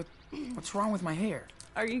 What's wrong with my hair?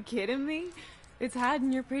 Are you kidding me? It's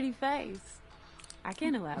hiding your pretty face. I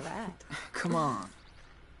can't allow that. Come on.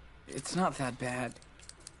 It's not that bad.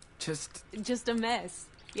 Just a mess.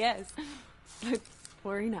 Yes. But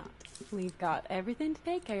worry not. We've got everything to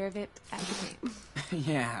take care of it at the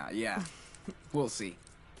camp. Yeah. We'll see.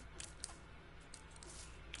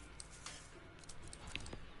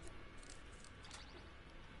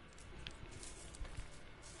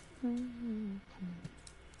 Hey,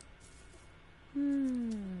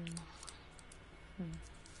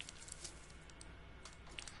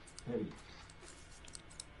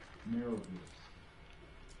 Meryl here.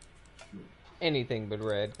 Sure. Anything but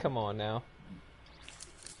red. Come on now.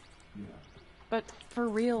 Yeah. But for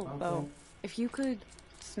real, though, if you could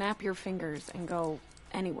snap your fingers and go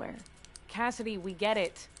anywhere. Cassidy, we get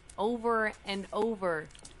it. Over and over.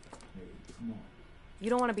 Hey, come on.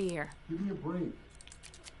 You don't want to be here. Give me a break.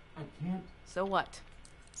 I can't. So what?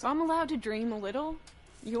 So I'm allowed to dream a little?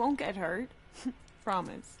 You won't get hurt.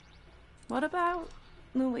 Promise. What about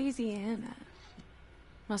Louisiana.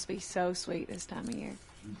 Must be so sweet this time of year.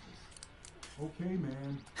 Okay,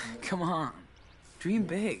 man. Come on. Dream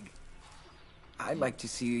big. I'd like to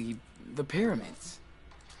see the pyramids.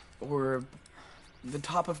 Or the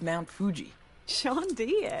top of Mount Fuji. Sean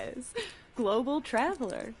Diaz. Global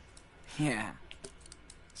traveler. Yeah.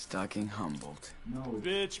 Stalking Humboldt.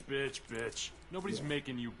 Bitch. Nobody's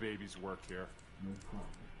making you babies work here. No problem.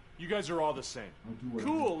 You guys are all the same.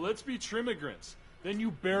 Cool, let's be trimmigrants. Then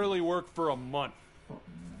you barely work for a month.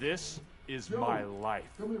 This is my life.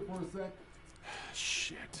 Come here for a sec.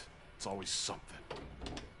 Shit. It's always something.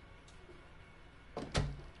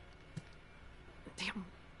 Damn.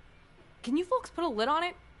 Can you folks put a lid on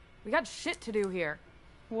it? We got shit to do here.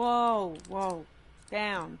 Whoa.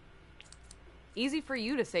 Down. Easy for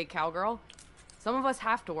you to say, cowgirl. Some of us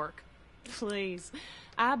have to work. Please.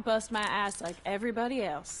 I bust my ass like everybody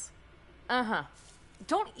else. Uh-huh.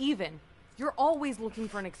 Don't even. You're always looking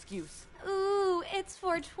for an excuse. Ooh, it's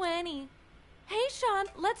 420. Hey, Sean,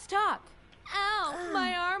 let's talk. Ow,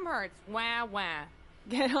 my arm hurts. Wah.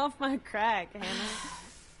 Get off my crack, Hannah.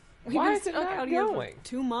 We've Why been is it stuck not out here going? for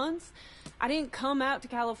 2 months. I didn't come out to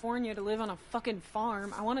California to live on a fucking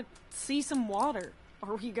farm. I want to see some water.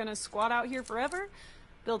 Are we gonna squat out here forever?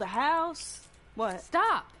 Build a house? What?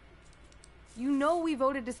 Stop! You know we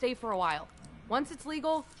voted to stay for a while. Once it's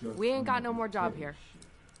legal, we ain't got no more job here.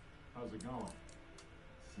 How's it going?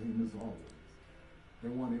 Same as always. They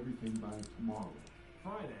want everything by tomorrow.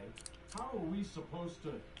 Friday? How are we supposed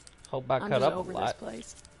to... Hope I I'm cut just up over a this lot.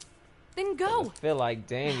 place. Then I go! feel like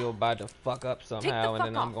Daniel about to fuck up somehow, and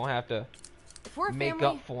then I'm gonna have to If we're a make family,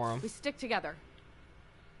 up for him. we stick together.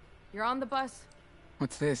 You're on the bus,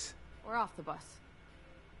 What's this? we're off the bus.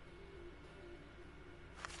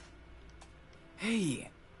 Hey.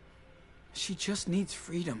 She just needs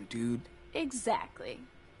freedom, dude. Exactly.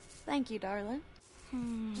 Thank you, darling.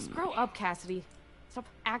 Just grow up, Cassidy. Stop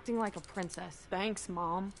acting like a princess. Thanks,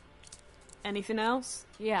 Mom. Anything else?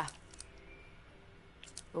 Yeah.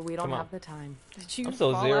 But we don't Come on. have the time. Did you I'm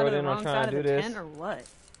so fall zeroed out of the in on wrong trying side to of do the this. tent or what?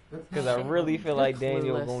 Because I really feel like You're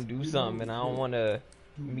Daniel clueless. gonna do something, and I don't want to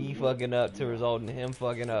me fucking up to result in him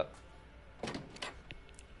fucking up.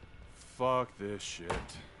 Fuck this shit.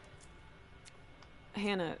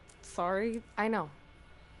 Hannah, sorry. I know.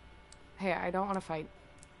 Hey, I don't want to fight.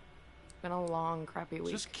 Been a long, crappy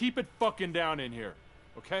week. Just keep it fucking down in here,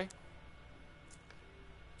 okay?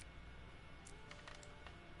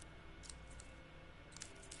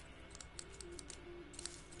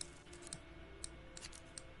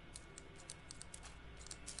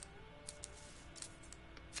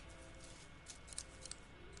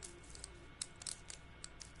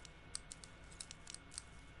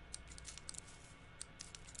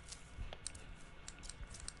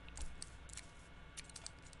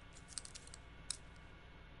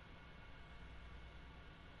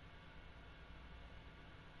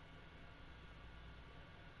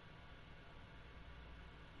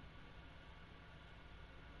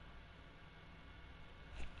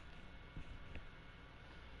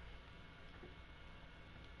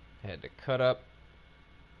 Had to cut up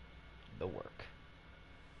the work.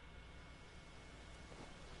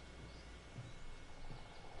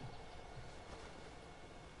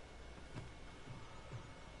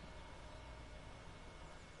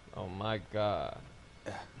 Oh my God.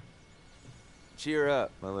 Cheer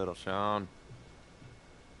up, my little Sean.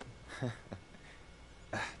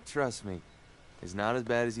 Trust me, it's not as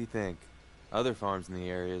bad as you think. Other farms in the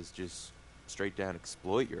area is just straight down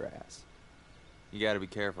exploit your ass. You gotta be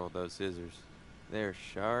careful with those scissors. They're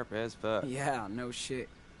sharp as fuck. Yeah, no shit.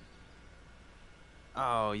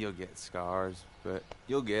 Oh, you'll get scars, but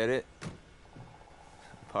you'll get it.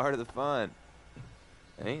 Part of the fun.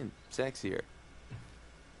 And sexier.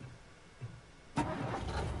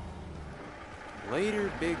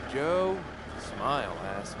 Later, Big Joe. Smile,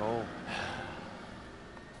 asshole.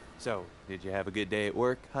 So, did you have a good day at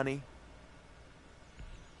work, honey?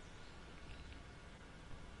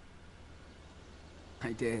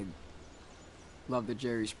 I did. Love the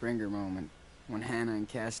Jerry Springer moment when Hannah and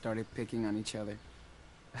Cass started picking on each other.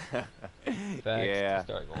 Yeah.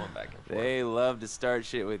 Start going back and forth. They love to start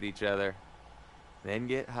shit with each other. Then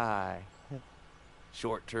get high.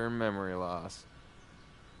 Short-term memory loss.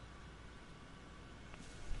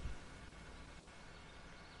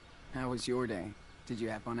 How was your day? Did you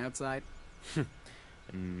have fun outside?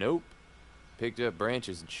 Nope. Picked up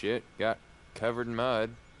branches and shit. Got covered in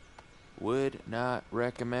mud. Would not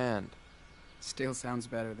recommend. Still sounds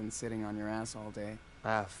better than sitting on your ass all day.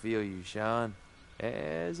 I feel you, Sean.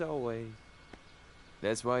 As always.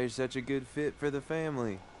 That's why you're such a good fit for the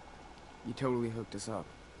family. You totally hooked us up.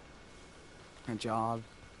 A job,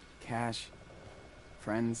 cash,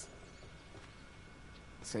 friends,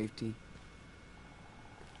 safety.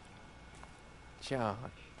 John,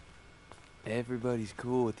 everybody's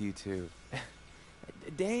cool with you two.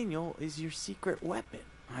 Daniel is your secret weapon.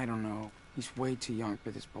 I don't know. He's way too young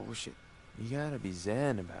for this bullshit. You gotta be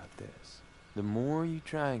zen about this. The more you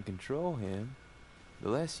try and control him, the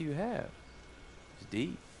less you have. It's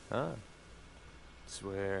deep, huh?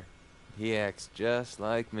 Swear, he acts just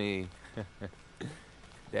like me.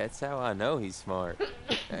 That's how I know he's smart.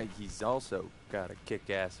 He's also got a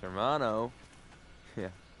kick-ass hermano. Yeah,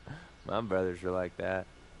 my brothers are like that.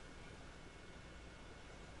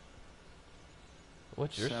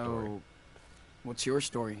 What's your story? What's your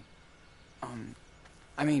story?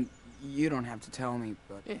 I mean, you don't have to tell me,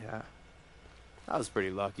 but... Yeah, I was pretty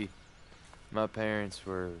lucky. My parents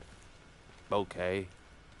were okay.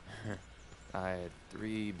 I had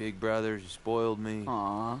 3 big brothers who spoiled me.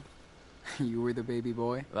 Aw, you were the baby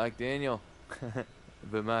boy? Like Daniel.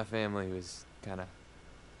 But my family was kinda...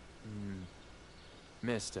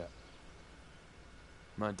 messed up.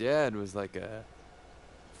 My dad was like a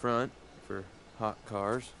front for hot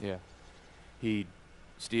cars. Yeah. He'd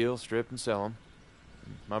steal, strip, and sell them.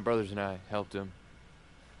 My brothers and I helped him.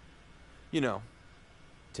 You know,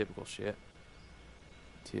 typical shit.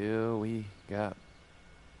 Till we got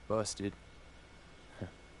busted.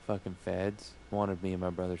 Fucking feds wanted me and my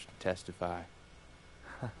brothers to testify.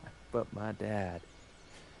 But my dad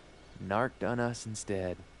narked on us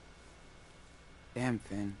instead. Damn,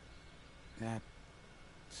 Finn. That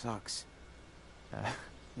sucks.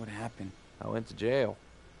 What happened? I went to jail.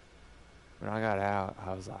 When I got out,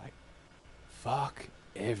 I was like, fuck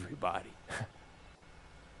everybody.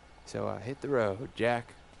 So I hit the road,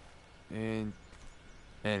 Jack. And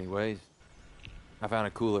anyways, I found a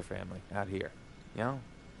cooler family out here. You know,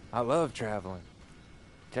 I love traveling,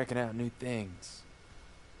 checking out new things.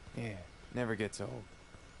 Yeah, never gets old.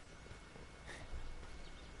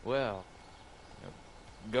 Well,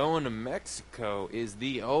 going to Mexico is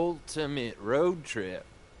the ultimate road trip.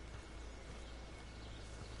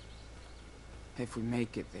 If we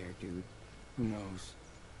make it there, dude, who knows?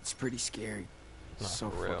 It's pretty scary. It's so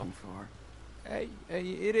fucking far. Hey,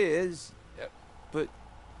 it is. But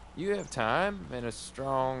you have time and a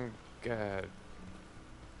strong,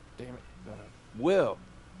 will.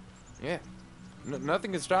 Yeah.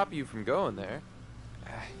 Nothing can stop you from going there.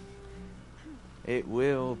 It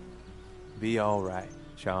will be all right,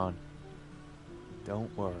 Sean.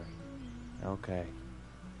 Don't worry. Okay.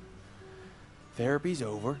 Therapy's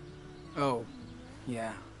over. Oh,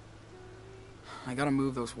 yeah. I gotta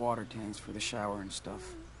move those water tanks for the shower and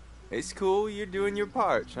stuff. It's cool, you're doing your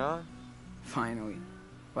part, Sean. Finally.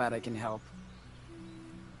 Glad I can help.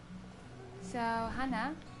 So,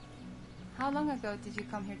 Hannah, how long ago did you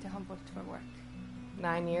come here to Humboldt for work?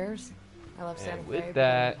 9 years. I left Santa And Fe. with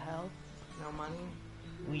that, Hell, no money.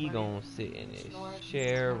 we gonna sit in this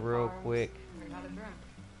chair real quick. Learned how to drink.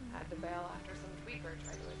 Had to bail after some tweaker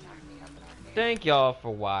tried to attack me up in arcade. Thank y'all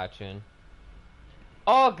for watching.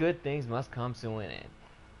 All good things must come to an end.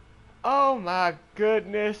 Oh my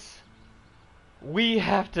goodness. We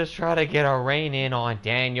have to try to get a rein in on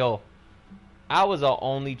Daniel. I was an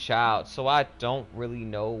only child, so I don't really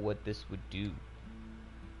know what this would do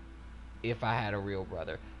if I had a real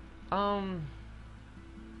brother.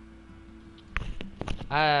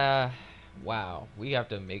 Wow. We have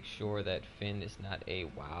to make sure that Finn is not a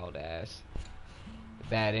wild ass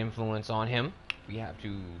bad influence on him. We have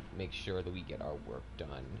to make sure that we get our work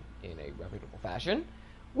done in a reputable fashion.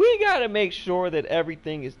 We gotta make sure that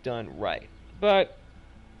everything is done right. But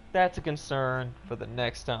that's a concern for the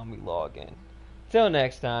next time we log in. Till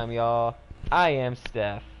next time, y'all. I am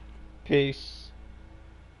Steph. Peace.